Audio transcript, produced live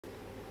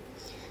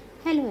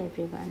Hello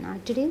everyone. Our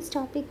today's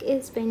topic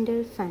is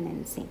vendor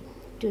financing.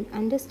 To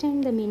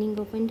understand the meaning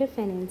of vendor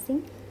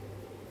financing,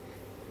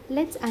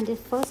 let's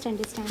first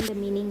understand the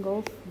meaning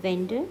of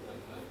vendor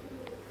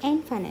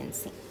and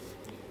financing.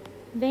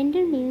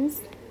 Vendor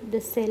means the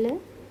seller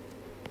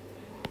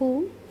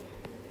who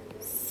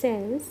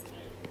sells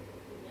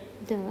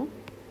the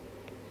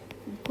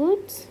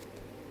goods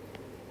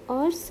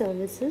or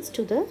services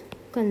to the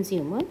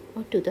consumer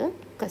or to the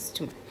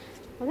customer.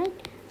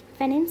 Alright.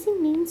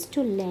 Financing means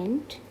to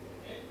lend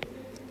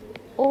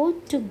or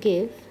to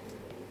give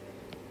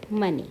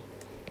money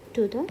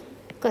to the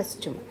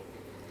customer.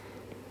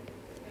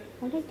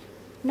 Alright.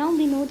 Now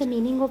we know the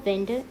meaning of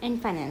vendor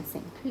and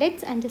financing.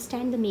 Let's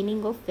understand the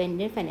meaning of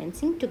vendor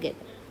financing together.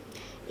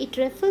 It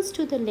refers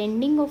to the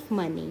lending of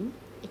money.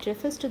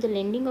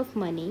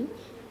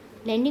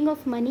 Lending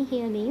of money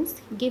here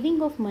means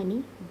giving of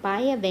money by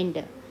a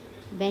vendor.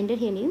 Vendor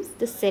here means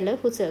the seller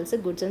who sells the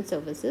goods and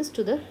services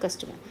to the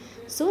customer.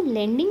 So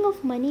lending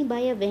of money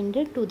by a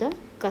vendor to the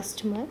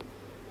customer,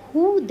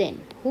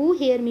 who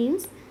here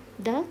means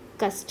the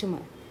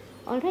customer,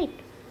 alright,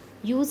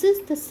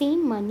 uses the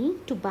same money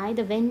to buy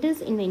the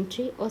vendor's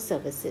inventory or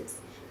services.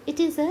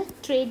 It is a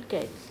trade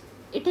credit.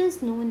 It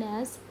is known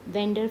as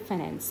vendor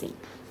financing.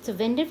 So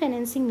vendor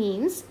financing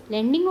means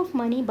lending of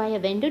money by a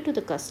vendor to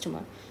the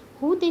customer,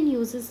 who then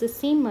uses the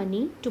same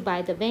money to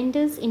buy the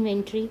vendor's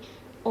inventory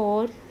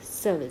or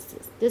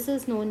services. This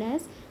is known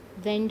as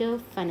vendor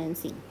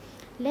financing.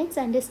 Let's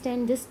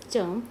understand this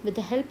term with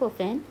the help of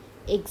an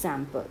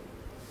example.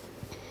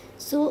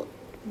 So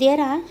there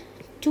are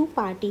two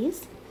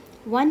parties.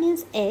 One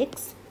is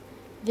X,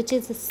 which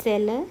is a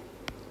seller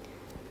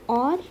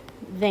or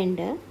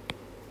vendor.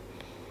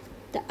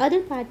 The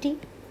other party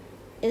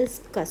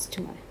is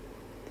customer.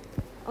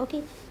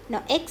 Okay,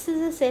 now X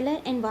is a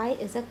seller and Y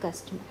is a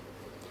customer.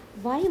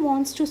 Y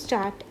wants to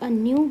start a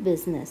new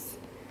business.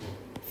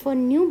 For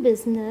new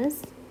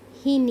business,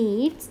 he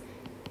needs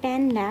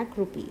 10 lakh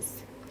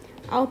rupees.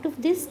 Out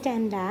of this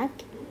 10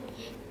 lakh,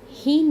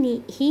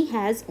 he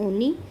has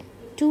only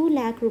 2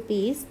 lakh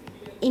rupees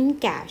in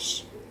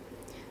cash.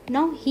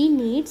 Now he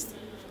needs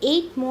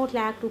 8 more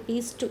lakh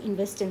rupees to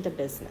invest in the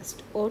business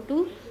or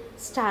to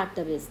start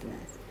the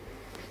business.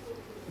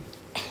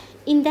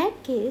 In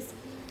that case,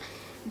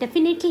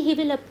 definitely he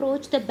will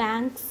approach the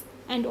banks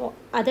and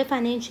other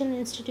financial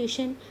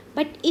institutions.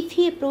 But if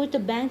he approach the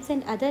banks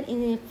and other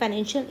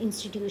financial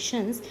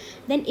institutions,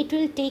 then it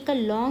will take a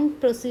long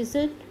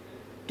procedure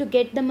to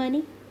get the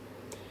money.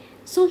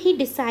 So he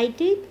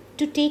decided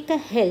to take a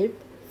help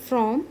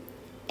from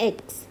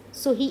X.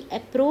 So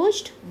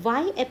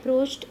Y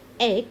approached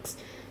X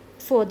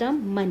for the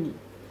money.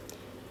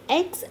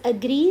 X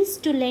agrees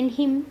to lend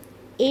him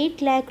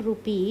 8 lakh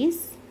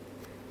rupees,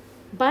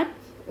 but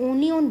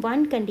only on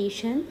one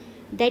condition,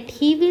 that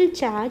he will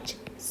charge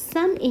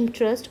some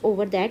interest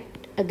over that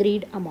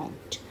agreed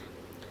amount.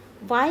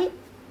 Y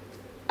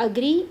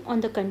agree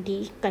on the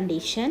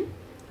condition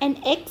and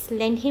X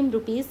lend him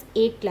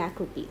 8 lakh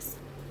rupees.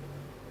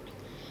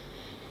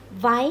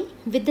 Y,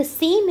 with the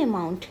same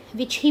amount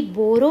which he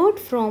borrowed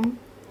from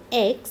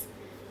X,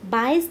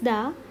 buys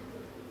the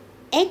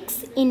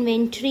X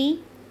inventory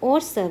or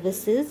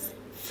services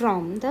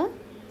from the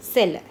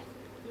seller.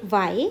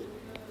 Y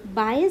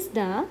buys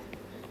the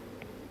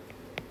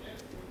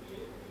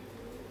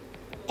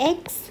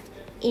X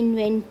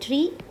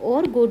inventory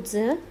or goods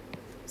or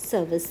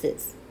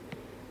services.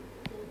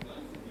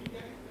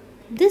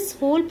 This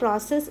whole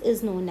process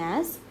is known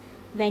as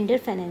vendor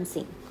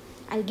financing.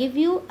 I'll give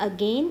you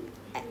again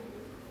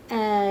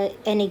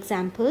an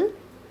example.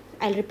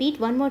 I'll repeat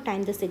one more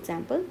time this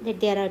example, that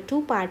there are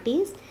two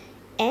parties,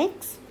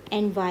 X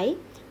and Y.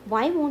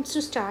 Y wants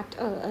to start,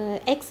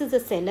 X is a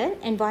seller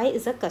and Y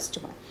is a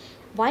customer.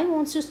 Y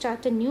wants to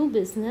start a new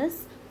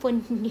business. For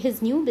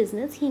his new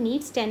business, he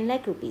needs 10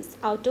 lakh rupees.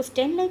 Out of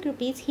 10 lakh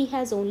rupees, he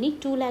has only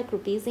 2 lakh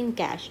rupees in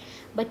cash.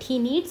 But he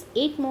needs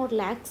 8 more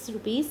lakhs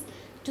rupees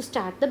to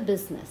start the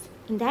business.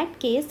 In that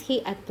case,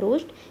 he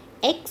approached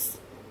X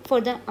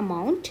for the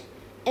amount.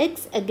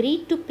 X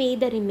agreed to pay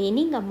the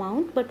remaining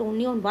amount, but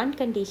only on one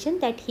condition,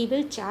 that he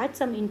will charge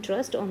some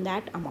interest on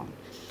that amount.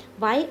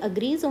 Y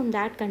agrees on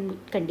that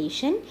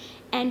condition,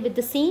 and with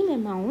the same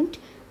amount,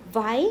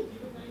 Y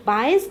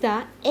buys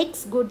the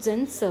X goods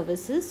and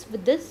services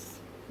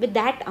with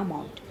that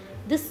amount.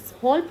 This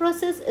whole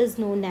process is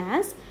known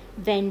as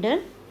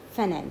vendor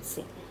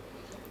financing.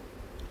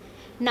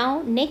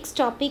 Now, next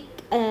topic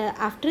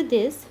after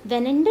this,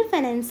 vendor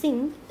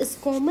financing is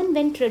common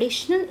when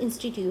traditional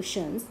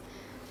institutions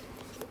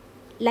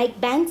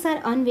like banks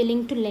are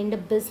unwilling to lend a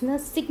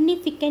business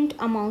significant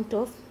amount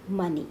of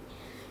money.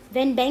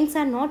 When banks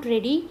are not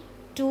ready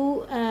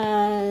to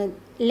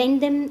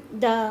lend them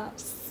the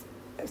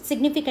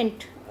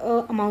significant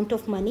amount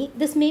of money,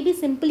 this may be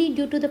simply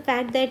due to the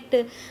fact that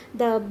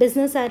the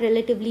business are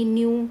relatively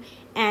new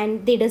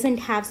and they doesn't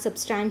have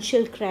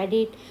substantial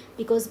credit,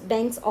 because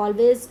banks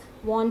always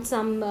want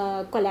some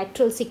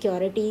collateral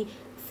security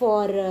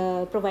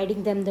for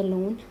providing them the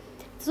loan.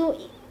 So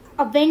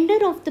A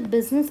vendor of the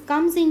business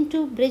comes in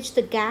to bridge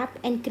the gap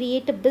and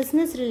create a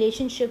business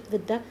relationship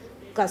with the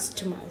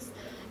customers.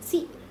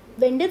 See,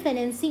 vendor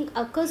financing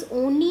occurs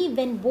only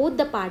when both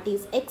the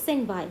parties, X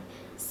and Y,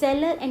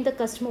 seller and the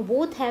customer,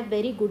 both have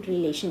very good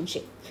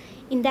relationship.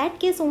 In that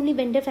case, only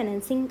vendor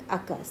financing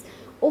occurs.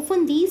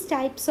 Often these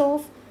types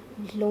of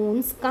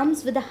loans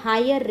comes with a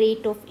higher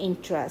rate of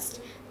interest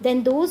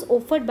than those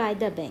offered by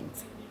the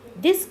banks.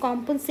 This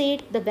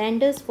compensates the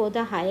vendors for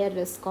the higher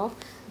risk of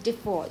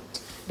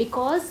default,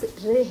 because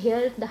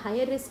here the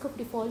higher risk of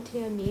default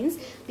here means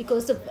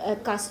because a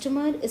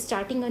customer is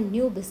starting a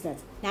new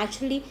business,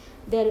 naturally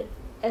there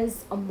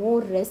is a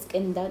more risk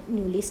in the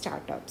newly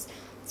startups.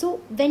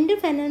 So vendor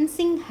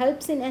financing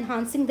helps in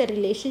enhancing the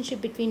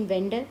relationship between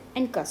vendor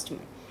and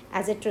customer,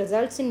 as it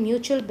results in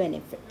mutual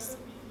benefits.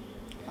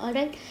 All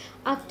right,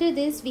 after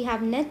this we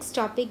have next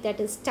topic, that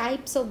is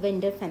types of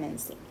vendor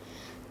financing.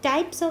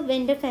 Types of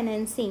vendor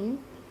financing,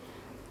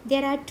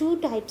 there are two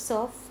types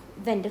of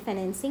vendor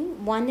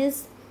financing. One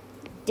is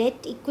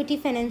debt equity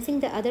financing,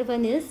 the other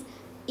one is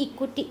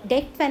equity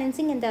debt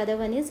financing, and the other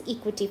one is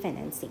equity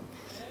financing.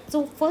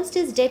 So first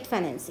is debt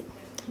financing.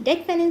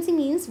 Debt financing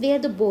means where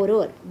the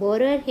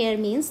borrower here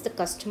means the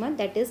customer,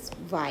 that is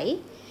Y,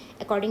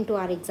 according to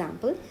our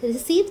example,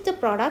 receives the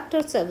product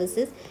or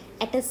services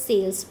at a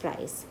sales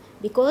price,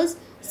 because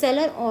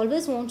seller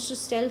always wants to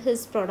sell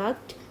his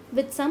product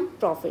with some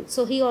profit,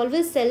 so he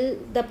always sell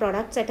the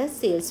products at a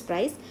sales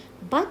price,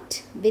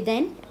 but with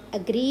an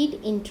agreed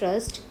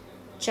interest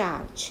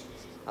charge.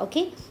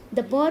 Okay,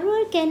 the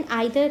borrower can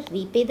either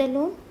repay the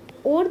loan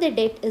or the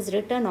debt is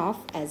written off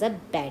as a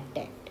bad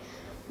debt.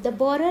 The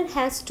borrower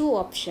has two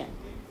options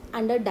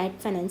under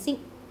debt financing: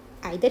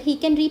 either he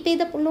can repay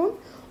the loan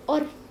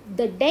or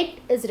the debt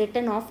is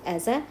written off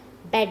as a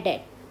bad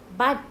debt.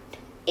 But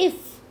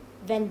if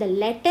when the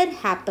latter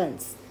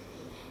happens,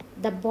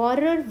 the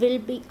borrower will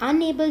be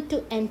unable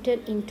to enter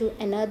into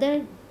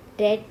another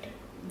debt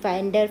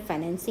vendor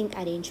financing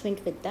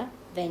arrangement with the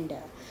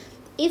vendor.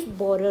 If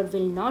borrower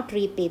will not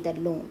repay the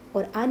loan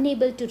or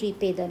unable to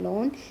repay the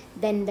loan,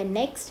 then the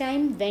next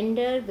time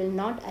vendor will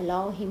not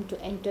allow him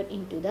to enter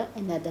into the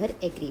another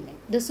agreement.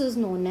 This is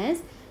known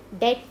as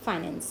debt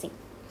financing.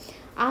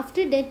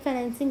 After debt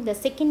financing, the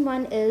second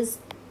one is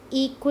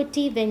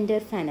equity vendor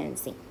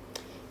financing.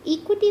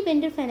 Equity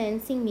vendor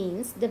financing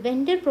means the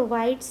vendor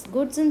provides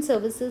goods and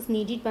services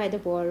needed by the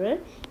borrower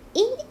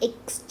in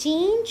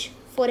exchange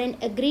for an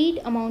agreed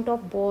amount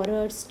of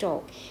borrower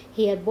stock.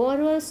 Here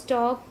borrower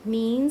stock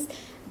means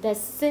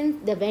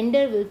since the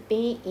vendor will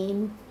pay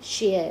in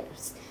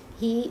shares.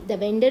 The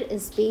vendor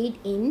is paid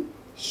in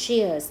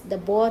shares. The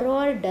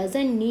borrower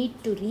doesn't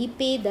need to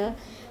repay the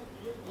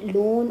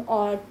loan,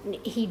 or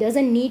he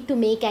doesn't need to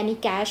make any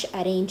cash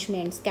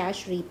arrangements,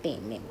 cash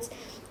repayments.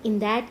 In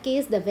that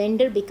case, the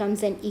vendor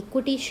becomes an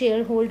equity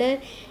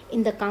shareholder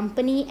in the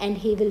company and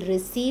he will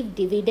receive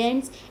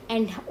dividends,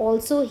 and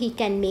also he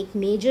can make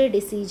major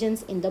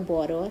decisions in the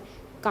borrower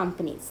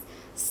companies.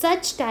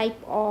 Such type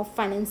of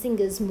financing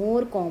is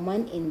more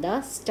common in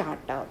the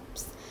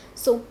startups.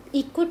 So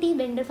equity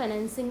vendor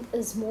financing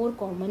is more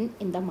common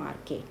in the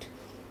market.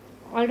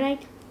 All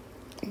right.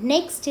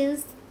 Next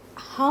is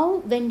how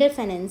vendor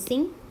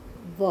financing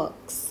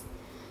works.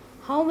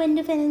 How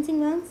vendor financing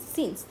works?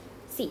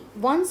 See,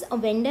 once a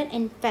vendor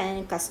and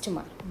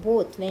customer,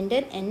 both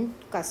vendor and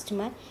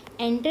customer,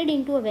 entered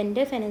into a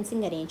vendor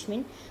financing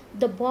arrangement,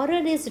 the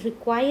borrower is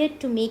required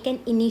to make an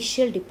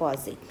initial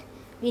deposit.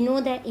 We know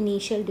that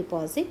initial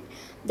deposit.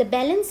 The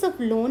balance of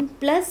loan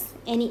plus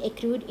any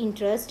accrued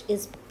interest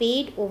is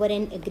paid over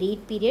an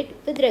agreed period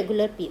with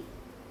regular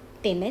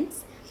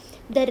payments.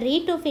 The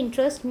rate of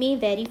interest may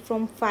vary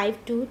from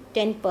 5 to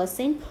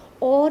 10%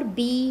 or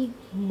be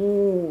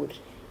more,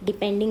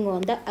 depending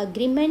on the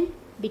agreement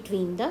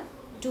between the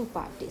two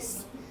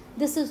parties.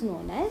 This is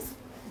known as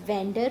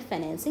vendor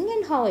financing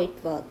and how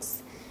it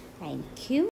works. Thank you.